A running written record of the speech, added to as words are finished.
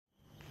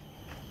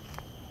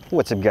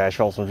What's up guys,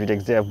 Charles from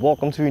TreeTanksDev.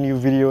 Welcome to a new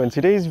video. In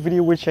today's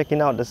video we're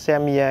checking out the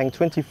Samyang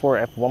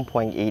 24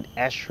 F1.8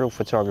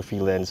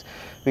 astrophotography lens.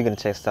 We're going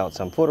to test out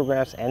some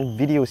photographs and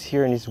videos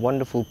here in this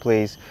wonderful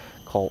place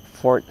called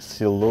Fort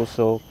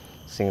Siloso,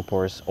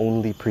 Singapore's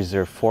only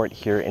preserved fort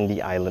here in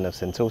the island of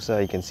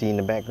Sentosa. You can see in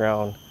the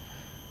background,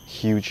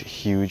 huge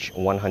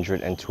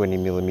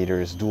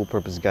 120mm dual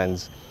purpose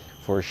guns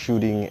for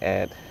shooting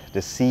at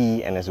the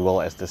sea and as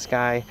well as the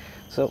sky.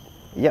 So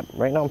yep,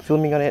 right now I'm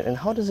filming on it. And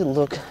how does it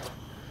look?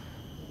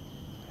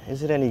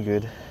 Is it any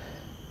good?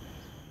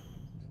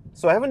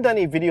 So I haven't done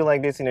a video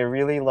like this in a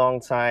really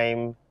long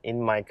time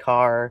in my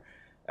car.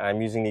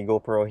 I'm using the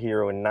GoPro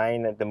Hero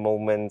 9 at the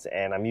moment,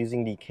 and I'm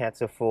using the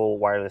Catapult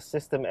wireless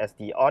system as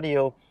the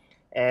audio.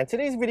 And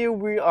today's video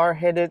we are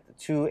headed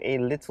to a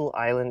little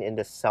island in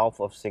the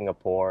south of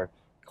Singapore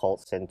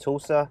called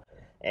Sentosa,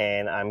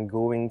 and I'm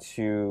going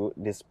to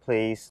this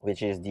place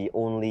which is the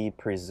only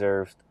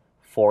preserved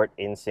fort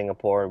in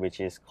Singapore, which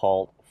is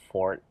called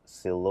Fort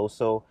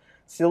Siloso.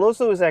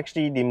 Siloso is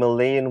actually the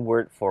Malayan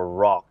word for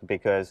rock,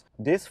 because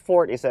this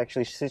fort is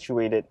actually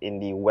situated in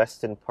the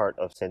western part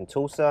of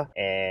Sentosa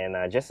and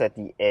just at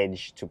the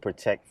edge to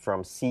protect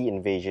from sea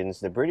invasions.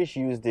 The British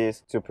used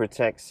this to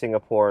protect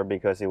Singapore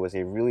because it was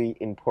a really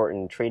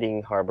important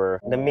trading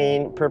harbor. The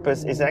main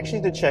purpose is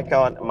actually to check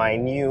out my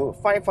new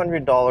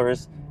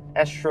 $500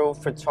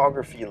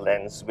 astrophotography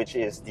lens, which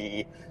is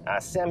the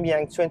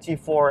Samyang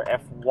 24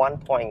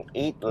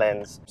 F1.8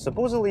 lens,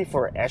 supposedly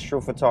for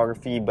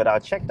astrophotography, but I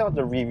checked out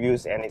the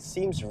reviews and it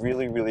seems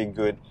really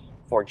good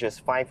for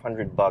just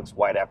 500 bucks,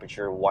 wide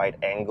aperture, wide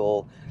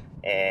angle.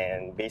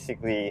 And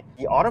basically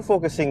the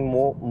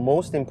autofocusing,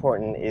 most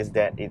important is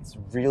that it's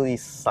really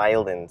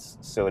silent,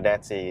 so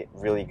that's a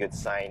really good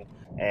sign.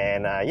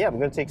 And yeah, I'm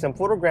going to take some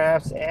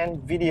photographs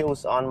and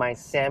videos on my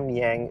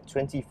Samyang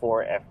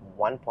 24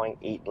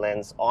 F1.8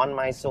 lens on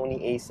my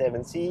Sony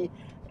A7C,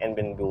 and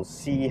then we'll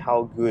see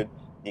how good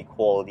the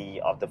quality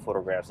of the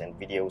photographs and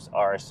videos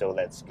are. So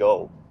let's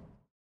go.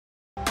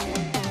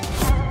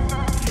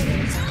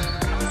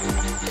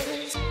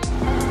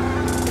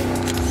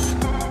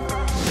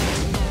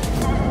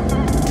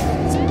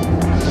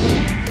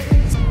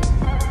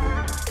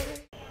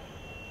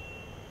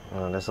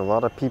 There's a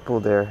lot of people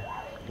there.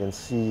 You can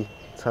see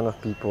a ton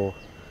of people.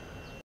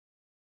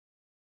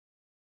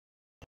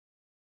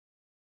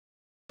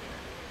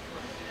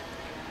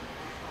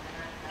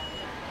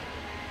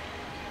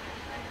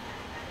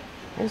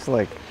 It's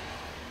like,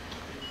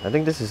 I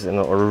think this is an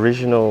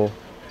original,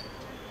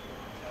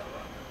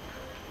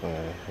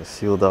 it's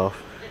sealed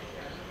off.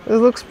 It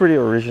looks pretty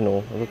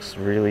original. It looks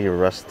really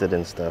rusted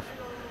and stuff.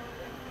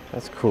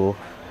 That's cool.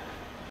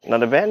 Now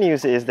the bad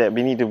news is that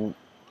we need to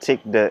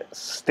take the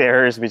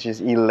stairs, which is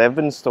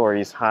 11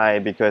 stories high,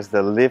 because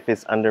the lift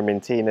is under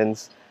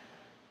maintenance.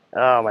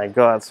 Oh my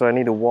god, so I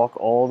need to walk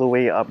all the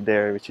way up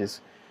there, which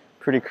is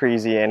pretty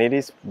crazy, and it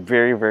is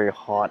very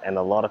hot and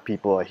a lot of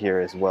people are here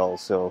as well.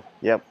 So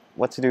yep,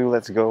 what to do,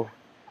 let's go.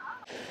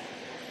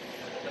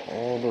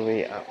 All the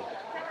way up.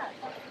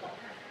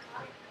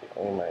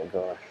 Oh my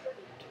gosh.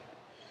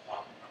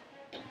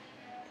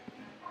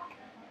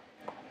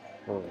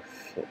 Oh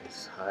shit,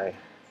 it's high.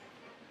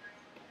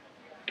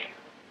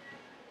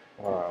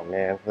 Oh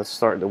man, let's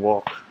start the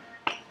walk.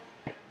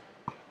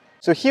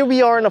 So here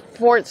we are in the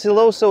Fort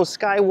Siloso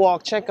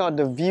skywalk. Check out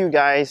the view,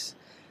 guys.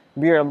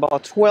 We are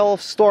about 12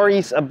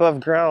 stories above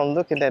ground.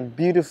 Look at that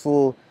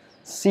beautiful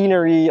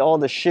scenery, all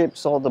the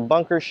ships, all the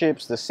bunker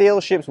ships, the sail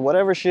ships,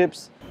 whatever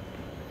ships.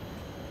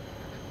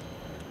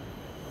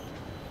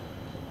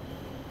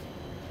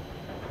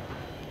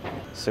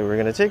 So we're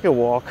gonna take a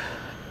walk,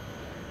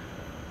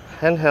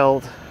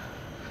 handheld,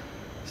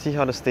 see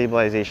how the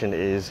stabilization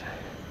is.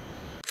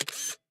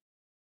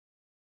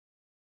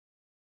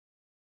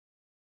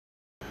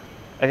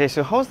 Okay,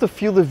 so how's the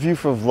field of view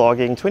for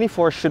vlogging?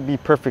 24 should be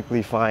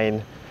perfectly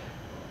fine.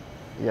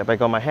 Yep, I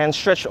got my hands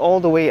stretched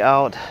all the way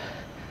out.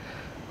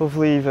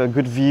 Hopefully you have a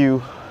good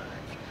view.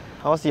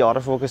 How's the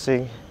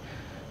autofocusing?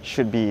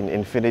 Should be in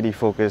infinity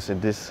focus in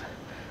this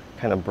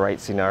kind of bright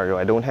scenario.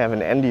 I don't have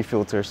an ND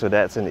filter, so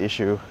that's an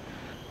issue.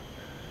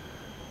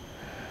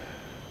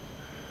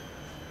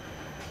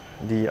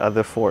 The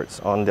other forts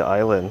on the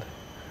island.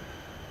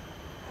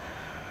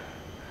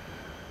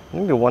 I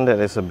think the one that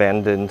is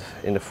abandoned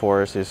in the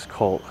forest is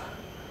called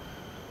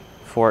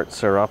Fort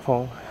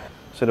Serapong.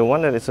 So the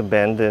one that is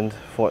abandoned,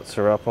 Fort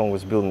Serapong,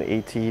 was built in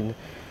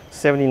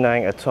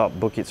 1879 atop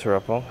Bukit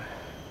Serapong,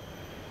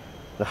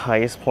 the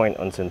highest point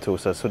on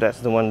Sentosa. So that's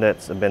the one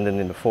that's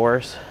abandoned in the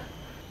forest.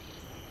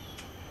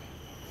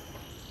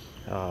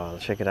 Oh,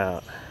 check it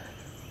out.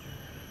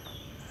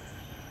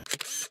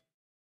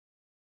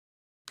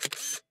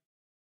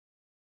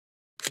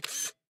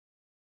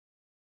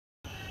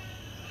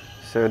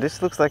 So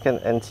this looks like an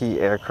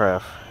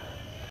anti-aircraft.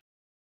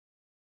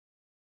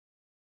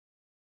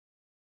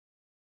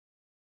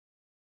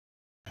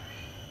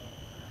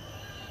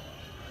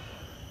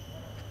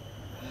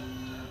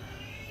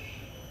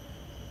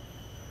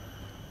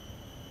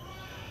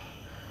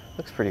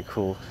 Looks pretty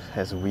cool. It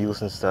has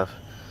wheels and stuff,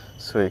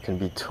 so it can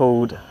be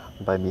towed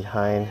by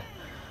behind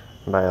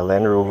by a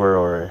Land Rover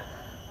or a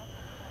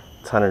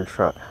tonner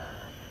truck.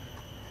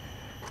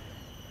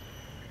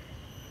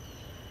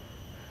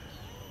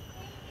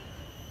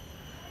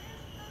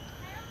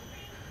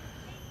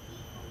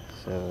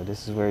 So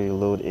this is where you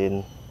load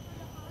in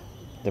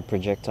the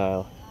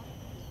projectile.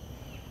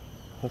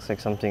 Looks like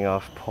something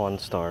off Pawn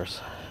Stars.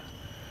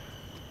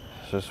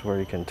 So this is where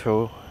you can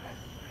throw.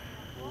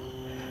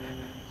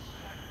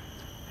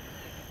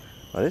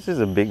 Oh, this is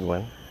a big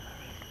one.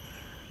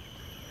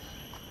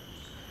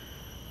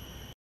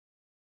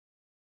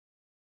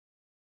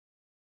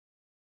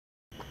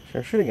 So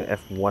I'm shooting an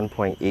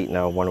F1.8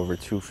 now,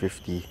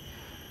 1/250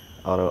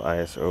 auto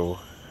ISO,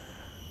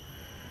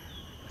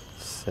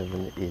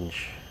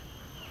 7-inch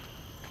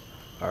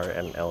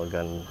RML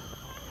gun.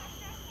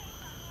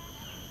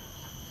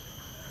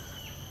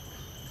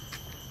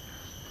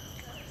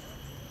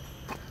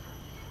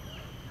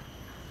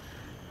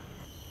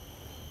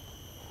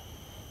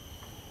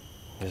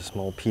 There's a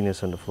small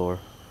penis on the floor.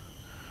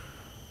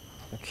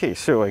 Okay,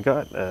 so I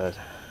got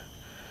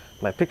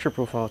my picture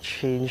profile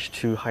changed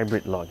to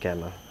hybrid log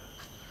gamma,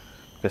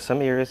 because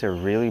some areas are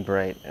really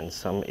bright and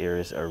some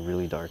areas are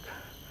really dark.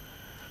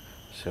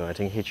 So I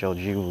think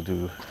HLG will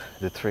do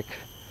the trick.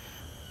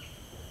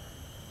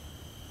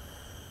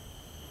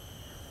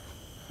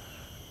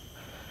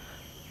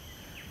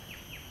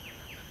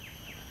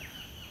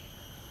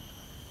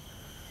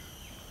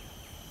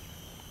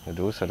 And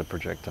those are the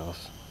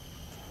projectiles.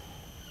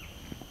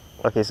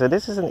 Okay, so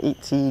this is an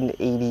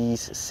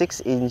 1880s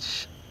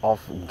 6-inch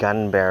off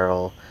gun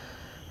barrel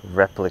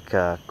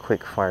replica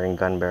quick firing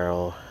gun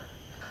barrel.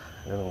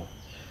 I don't know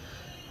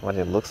what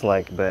it looks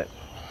like, but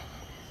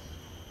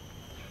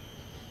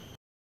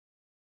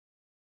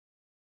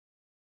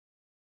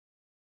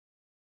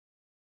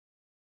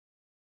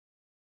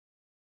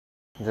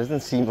it doesn't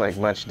seem like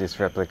much, this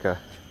replica.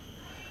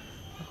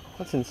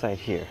 What's inside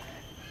here?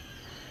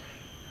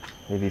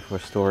 Maybe for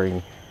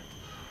storing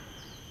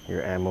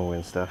your ammo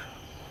and stuff.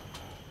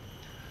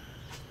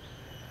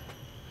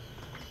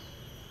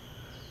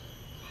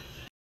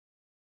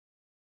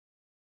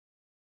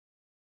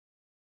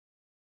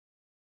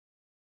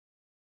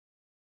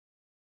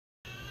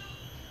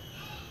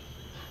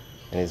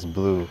 And it's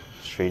blue,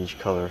 strange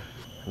color.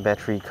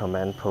 Battery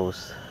command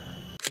post.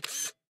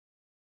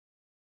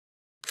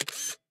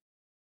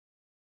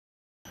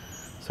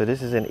 So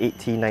this is an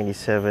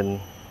 1897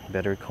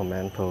 battery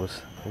command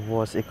post. It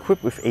was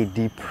equipped with a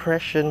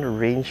depression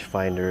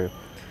rangefinder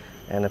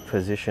and a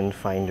position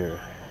finder.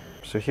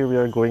 So here we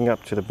are going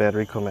up to the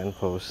battery command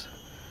post.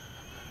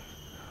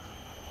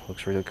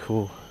 Looks really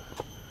cool.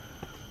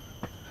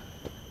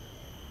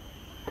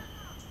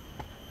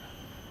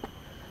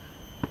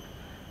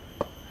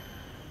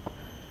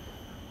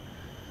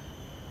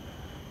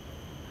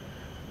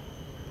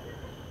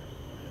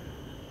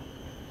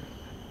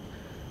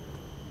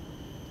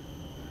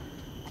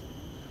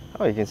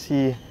 Oh, you can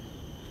see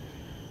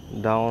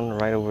down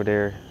right over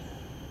there,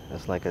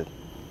 there's like a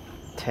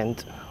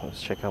tent.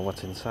 Let's check out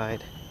what's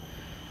inside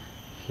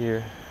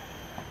here.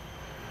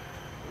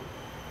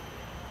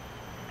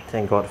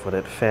 Thank God for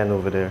that fan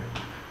over there.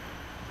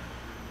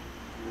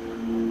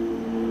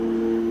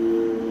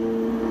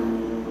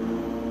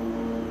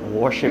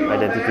 Warship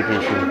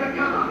identification.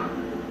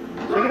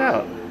 Check it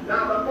out.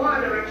 Now the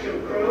fire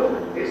direction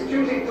crew is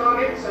choosing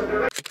targets and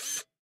directing.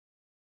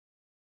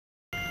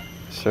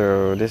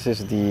 So this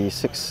is the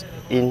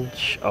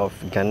 6-inch of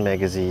gun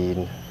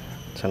magazine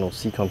tunnel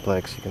C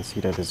complex. You can see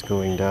that it's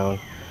going down.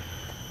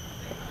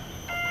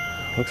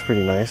 Looks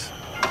pretty nice.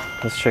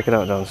 Let's check it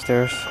out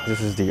downstairs.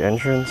 This is the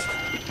entrance.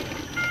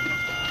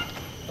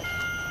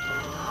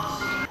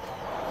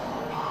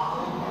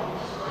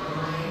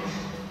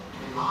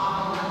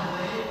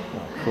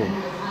 Oh, cool.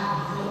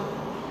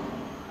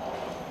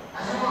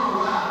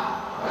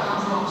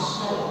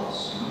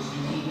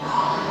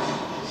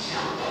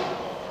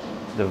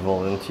 The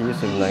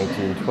Volunteers of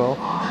 1912.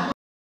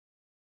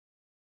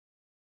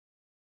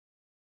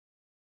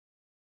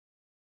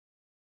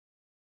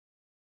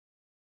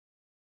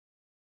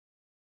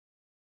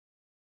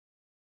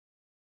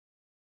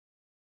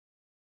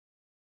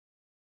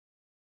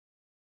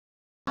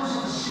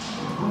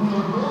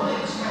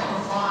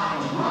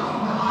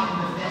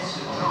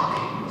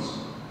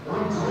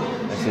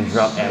 That's to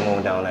drop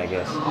ammo down, I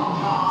guess.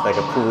 It's like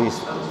a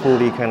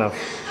pulley kind of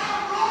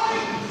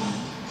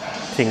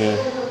thingy.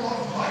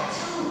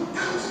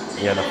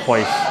 Yeah, the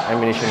hoist,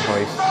 ammunition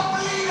hoist.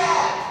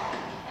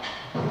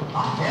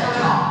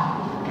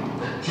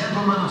 The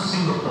gentlemen of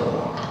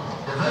Singapore.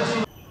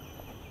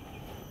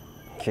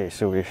 Okay,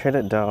 so we're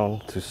headed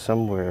down to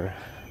somewhere.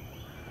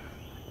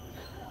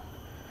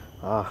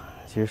 Ah,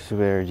 here's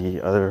where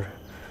the other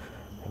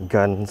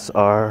guns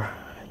are.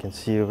 I can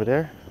see over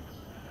there.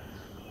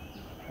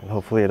 And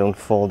hopefully I don't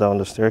fall down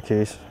the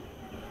staircase.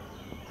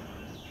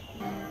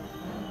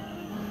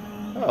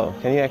 Oh,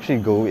 can you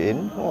actually go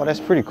in? Oh, that's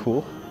pretty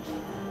cool.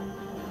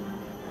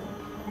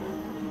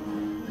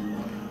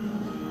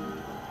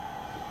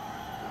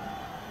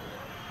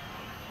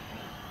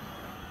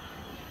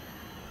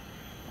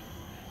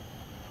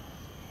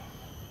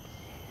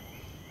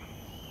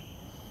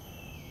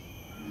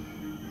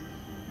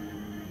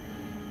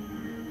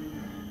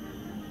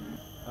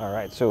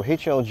 Alright, so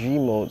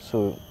HLG mode,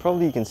 so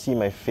probably you can see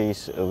my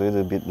face a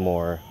little bit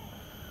more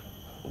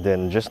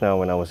than just now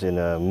when I was in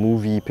a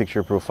movie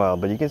picture profile.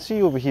 But you can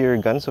see over here,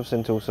 Guns of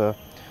Sentosa,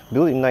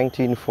 built in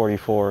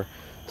 1944,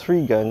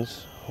 3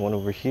 guns, one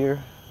over here,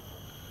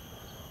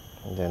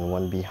 and then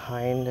one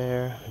behind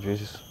there,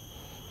 just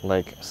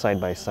like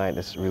side by side.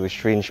 That's really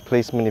strange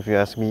placement if you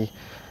ask me,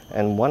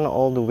 and one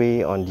all the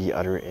way on the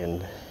other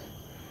end.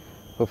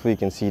 Hopefully you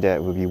can see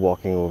that. We'll be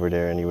walking over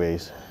there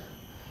anyways.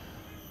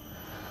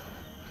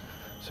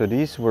 So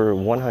these were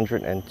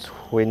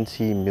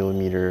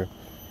 120mm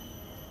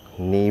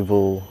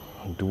naval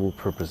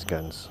dual-purpose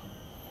guns.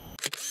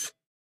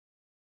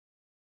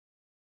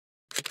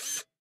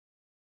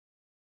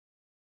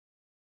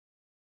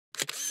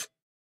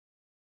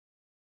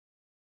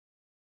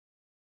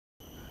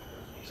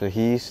 So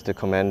he's the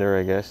commander,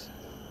 I guess.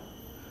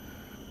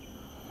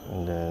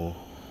 And then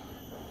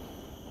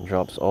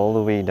drops all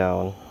the way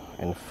down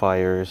and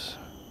fires.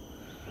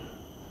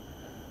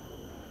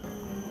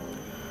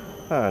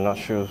 I'm not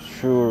sure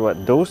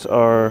what those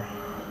are.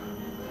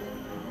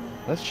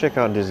 Let's check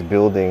out this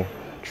building.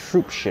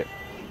 Troop ship.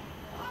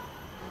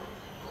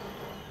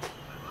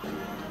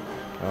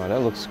 Oh,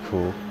 that looks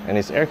cool. And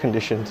it's air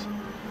conditioned.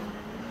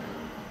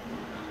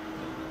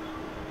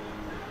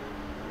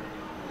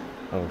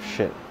 Oh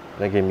shit.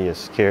 That gave me a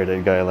scare,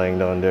 that guy lying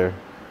down there.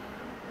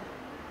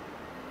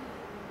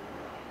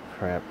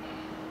 Crap.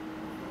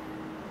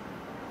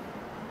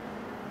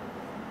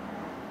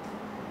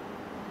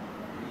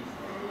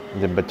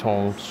 The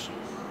batons.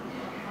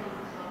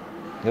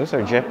 Those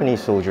are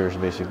Japanese soldiers,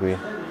 basically.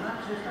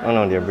 Oh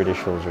no, they're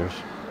British soldiers.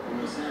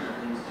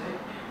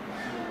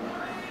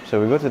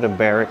 So we go to the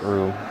barrack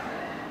room.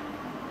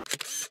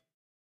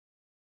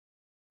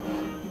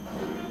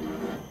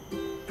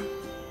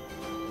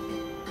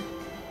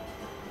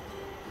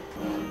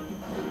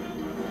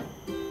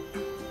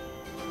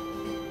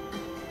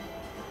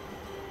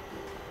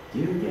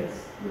 Dear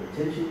guests, your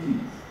attention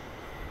please.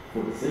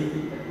 For the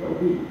safety and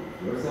well-being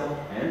of yourself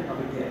and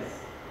other guests,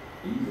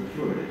 please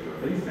ensure that your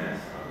face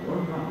masks are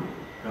worn properly,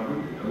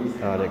 covering the nose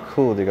and They're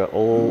cool. They got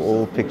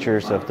old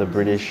pictures of the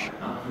British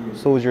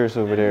soldiers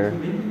over there.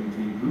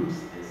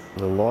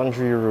 The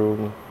laundry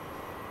room.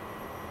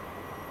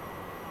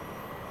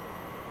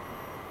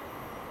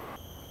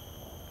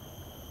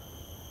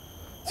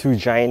 Two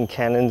giant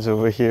cannons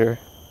over here.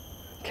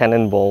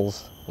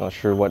 Cannonballs. Not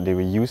sure what they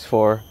were used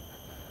for.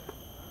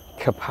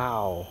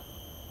 Kapow!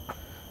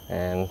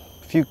 And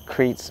a few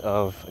crates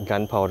of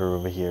gunpowder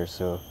over here.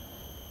 So,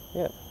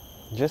 yeah,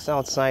 just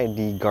outside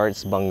the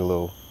guard's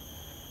bungalow.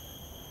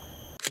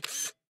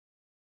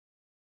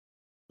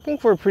 Looking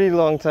for a pretty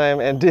long time,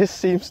 and this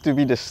seems to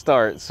be the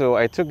start. So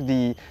I took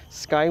the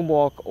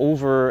skywalk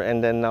over,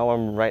 and then now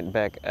I'm right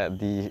back at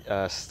the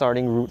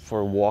starting route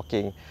for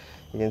walking.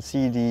 You can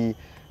see the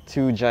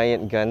 2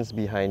 giant guns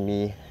behind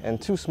me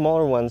and 2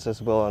 smaller ones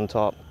as well on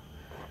top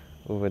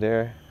over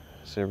there.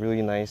 It's a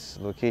really nice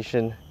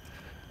location.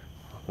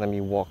 Let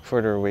me walk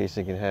further away so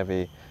you can have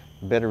a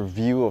better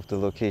view of the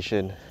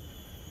location.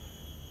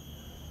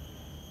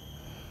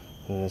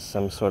 And there's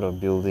some sort of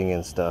building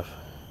and stuff.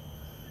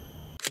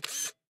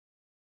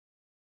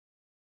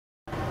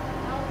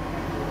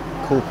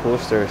 Cool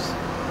posters.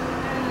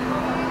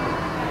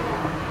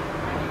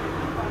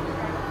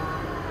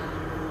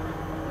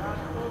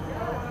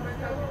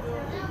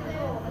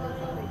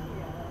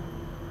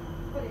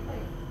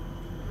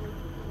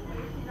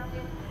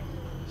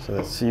 So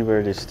let's see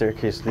where the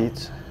staircase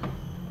leads.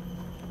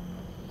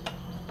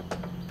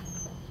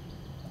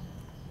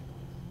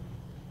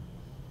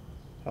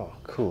 Oh,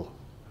 cool.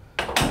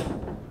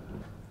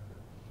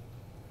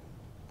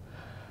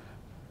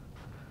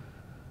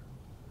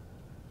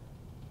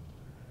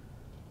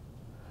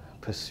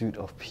 Pursuit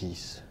of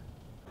peace.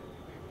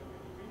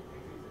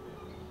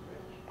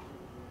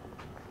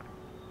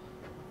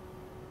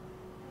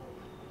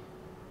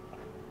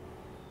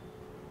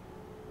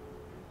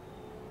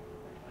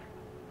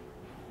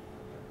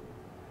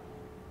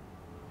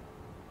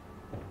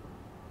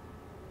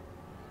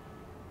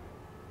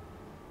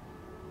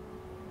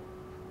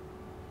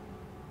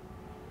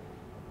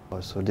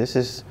 So this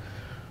is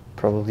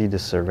probably the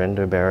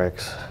surrender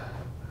barracks.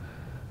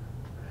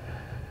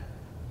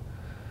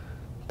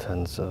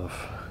 Tons of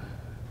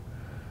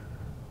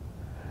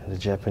the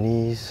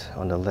Japanese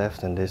on the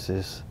left, and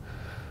these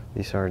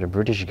are the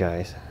British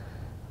guys.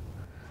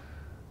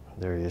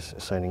 There he is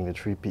signing the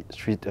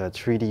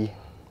treaty.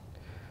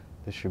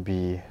 This should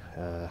be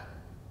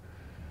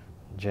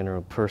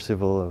General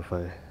Percival, if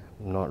I'm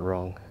not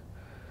wrong.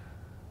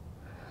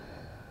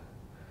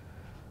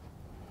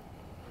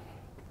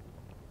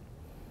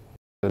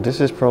 So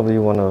this is probably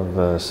one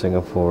of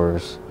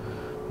Singapore's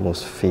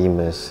most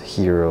famous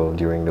hero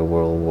during the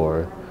World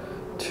War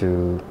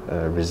II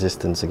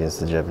resistance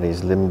against the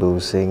Japanese, Lim Bo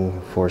Sing,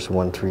 Force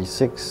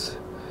 136.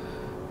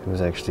 He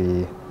was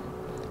actually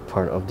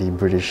part of the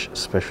British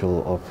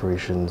Special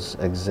Operations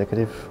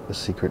Executive, a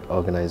secret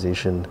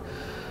organization,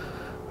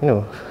 you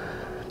know,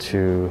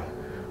 to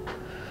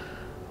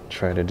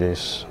try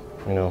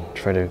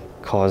to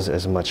cause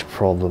as much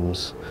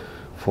problems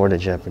for the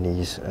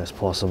Japanese as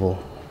possible.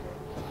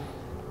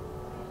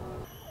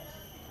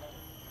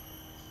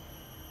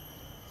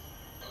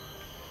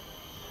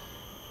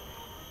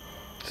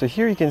 So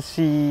here you can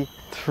see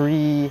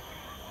three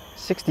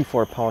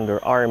 64-pounder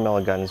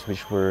RML guns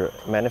which were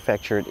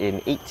manufactured in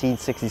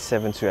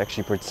 1867 to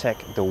actually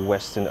protect the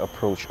western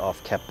approach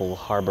of Keppel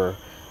Harbor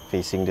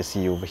facing the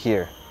sea over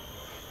here.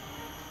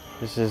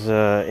 This is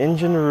an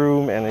engine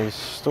room and a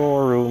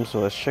storeroom,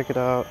 so let's check it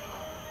out.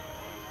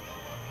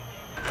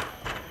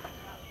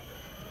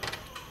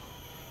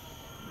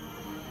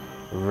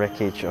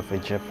 Wreckage of a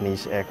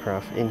Japanese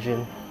aircraft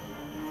engine.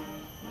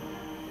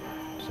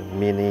 It's a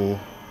mini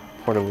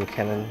portable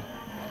cannon.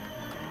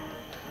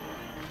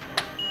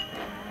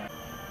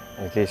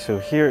 Okay, so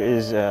here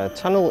is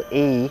Tunnel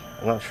A.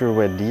 I'm not sure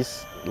where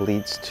this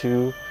leads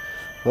to.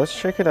 Let's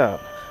check it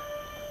out.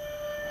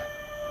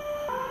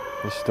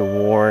 Just to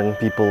warn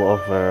people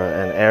of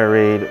an air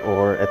raid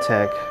or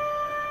attack,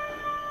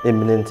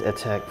 imminent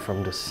attack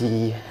from the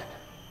sea.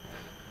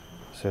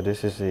 So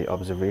this is the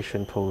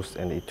observation post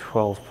and a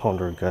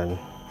 12-pounder gun.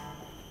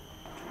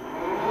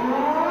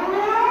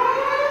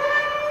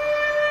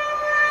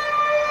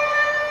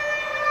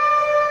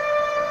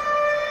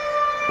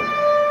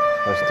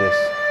 What's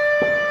this?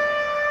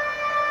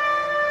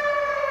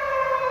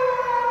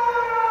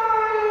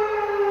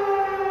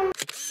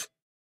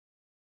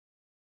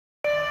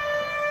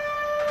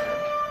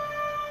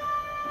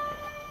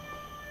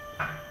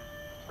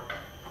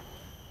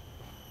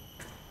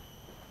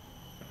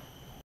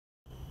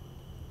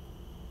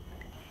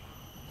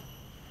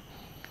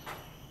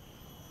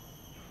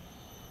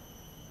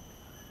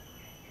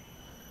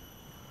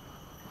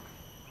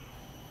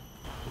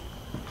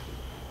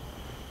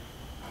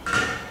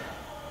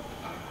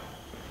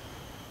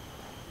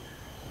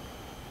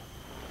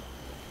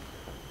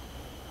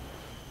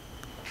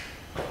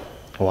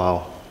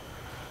 Wow.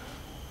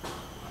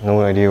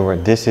 No idea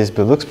what this is,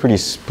 but it looks pretty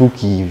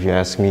spooky if you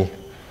ask me.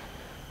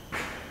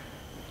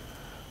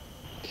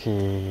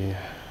 Okay.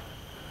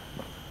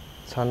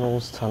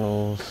 Tunnels,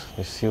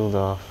 they're sealed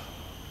off.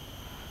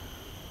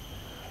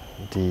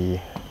 The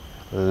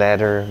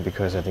ladder,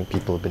 because I think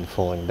people have been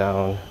falling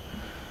down.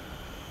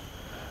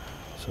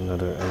 It's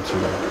another entry.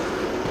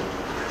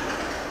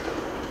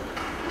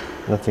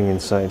 Nothing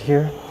inside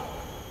here.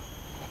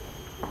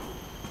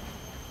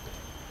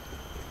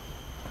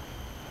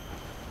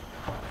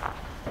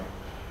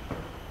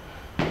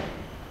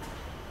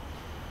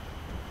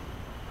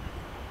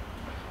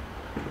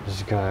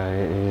 This guy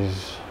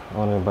is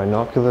on a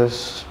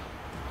binoculars,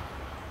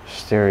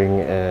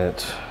 staring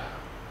at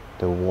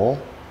the wall.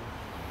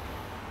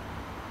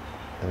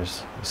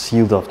 There's a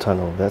sealed off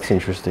tunnel, that's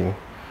interesting.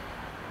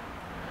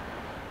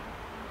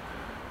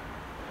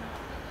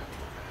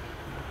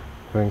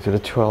 Going to the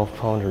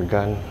 12-pounder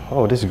gun.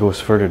 Oh, this goes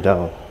further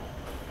down.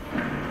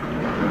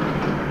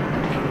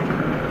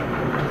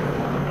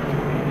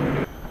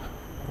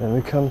 Then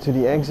we come to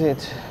the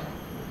exit.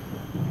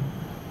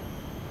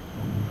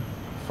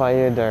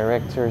 Fire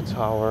Director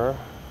Tower.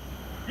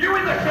 You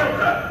in the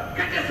shelter!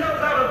 Get yourselves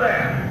out of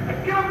there!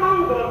 And get a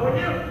move on, will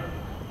you?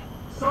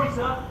 Sorry,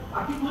 sir.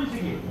 I keep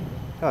losing you.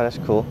 Oh, that's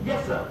cool.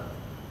 Yes, sir.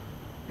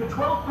 The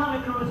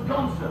 12-pounder crew has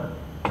gone, sir,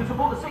 to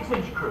support the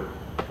 6-inch crew.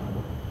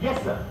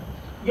 Yes, sir.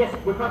 Yes,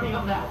 we're plugging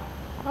up now.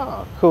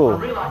 Oh, cool. I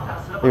realised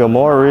that, sir. We got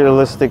more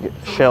realistic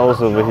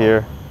shells over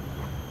here.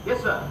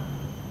 Yes, sir.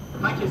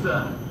 Thank you,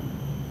 sir.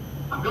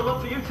 And good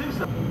luck to you too,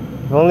 sir.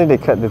 If only they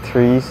cut the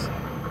trees.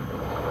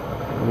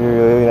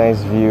 Really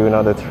nice view.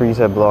 Now the trees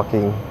are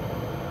blocking.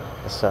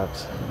 It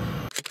sucks.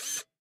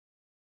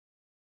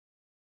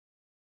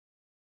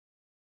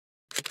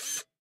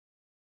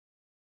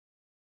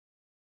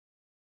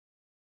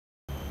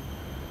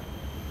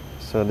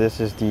 So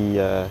this is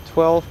the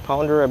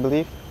 12-pounder, I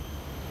believe.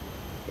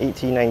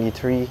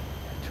 1893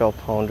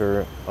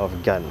 12-pounder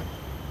of gun.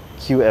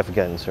 QF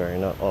gun, sorry,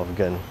 not of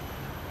gun.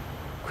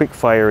 Quick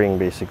firing,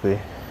 basically.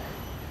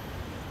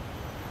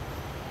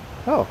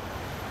 Oh.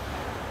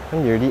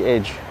 I'm near the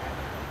edge.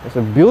 There's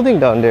a building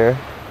down there.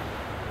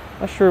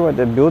 Not sure what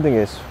that building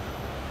is,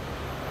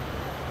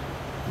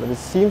 but it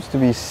seems to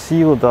be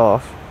sealed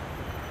off.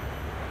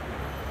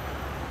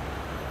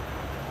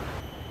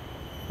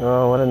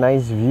 Oh, what a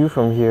nice view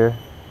from here.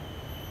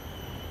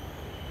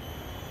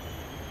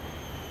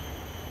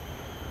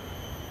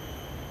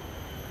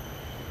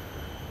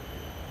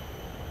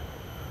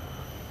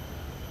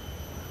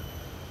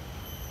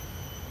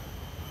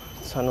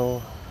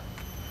 Tunnel.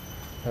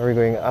 Now we're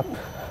going up.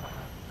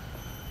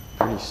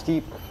 Pretty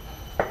steep.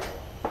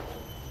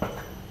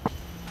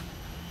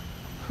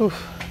 Whew.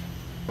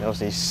 That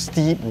was a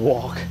steep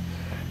walk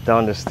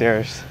down the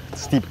stairs.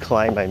 Steep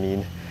climb, I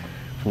mean,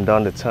 from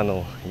down the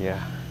tunnel.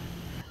 Yeah.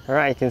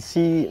 Alright, you can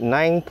see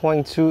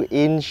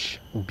 9.2-inch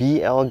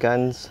BL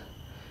guns.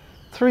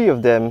 3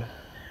 of them.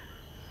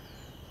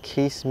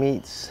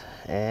 Casemates.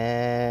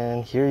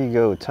 And here you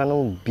go.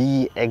 Tunnel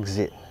B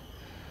exit.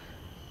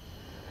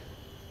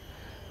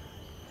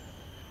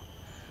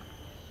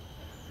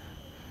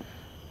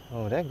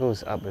 Oh, that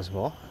goes up as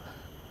well.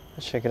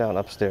 Let's check it out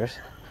upstairs.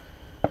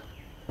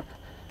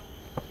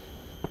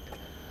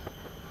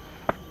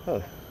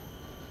 Oh,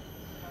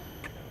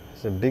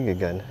 it's a bigger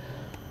gun.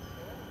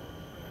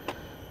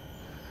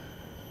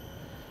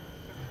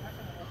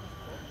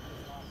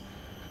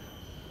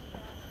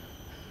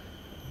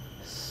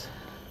 It's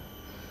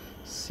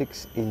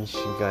 6-inch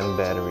gun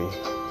battery.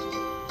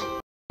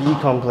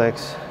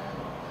 E-complex.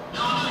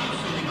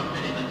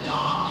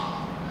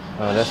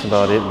 Oh, that's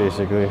about it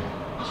basically.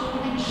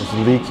 It's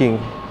leaking.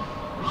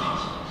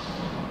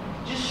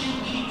 Just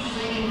keep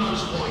feeding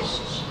those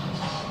voices.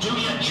 Do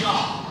your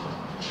job.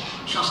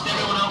 Trust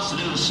everyone else to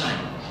do the same.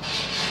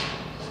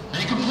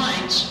 Any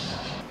complaints?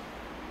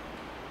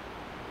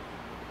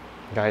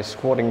 Guys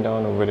squatting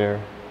down over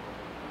there,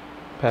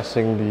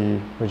 passing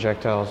the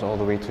projectiles all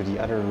the way to the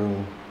other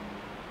room.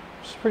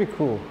 It's pretty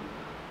cool.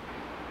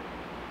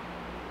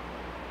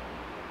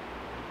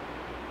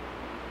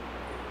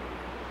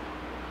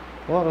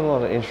 A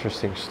lot of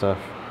interesting stuff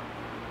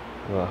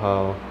about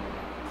how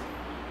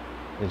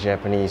the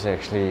Japanese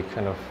actually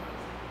kind of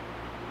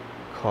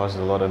caused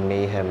a lot of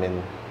mayhem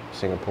in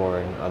Singapore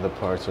and other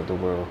parts of the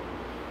world.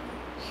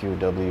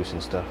 QWs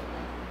and stuff.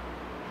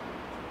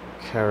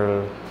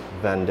 Karel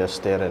van der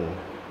Sterren.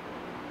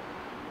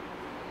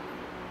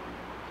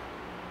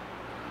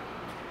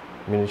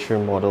 Miniature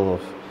model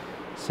of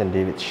St.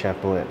 David's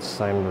Chapel at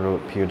Simon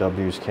Road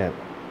POW's camp.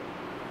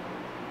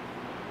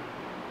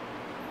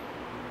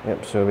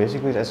 Yep, so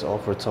basically that's all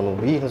for Tunnel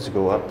B. Let's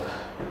go up.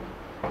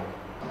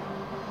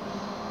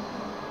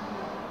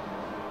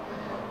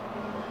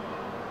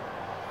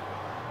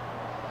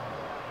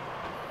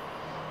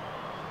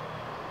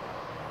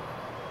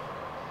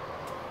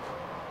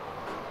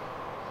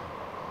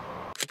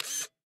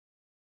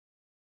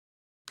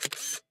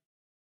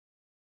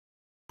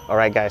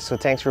 Alright guys, so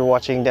thanks for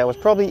watching. That was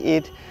probably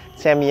it.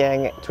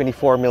 Samyang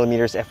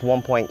 24mm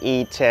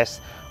F1.8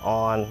 test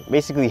on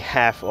basically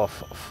half of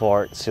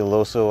Fort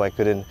Siloso.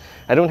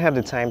 I don't have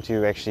the time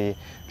to actually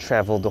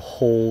travel the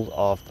whole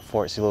of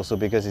Fort Siloso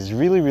because it's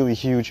really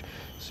huge.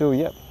 So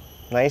yep,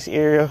 nice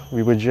area.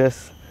 We were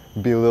just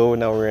below,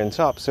 now we're on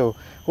top. So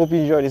hope you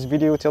enjoyed this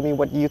video. Tell me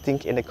what you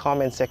think in the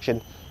comment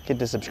section. Hit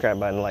the subscribe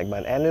button, like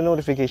button, and the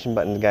notification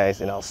button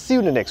guys, and I'll see you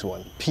in the next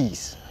one.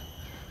 Peace.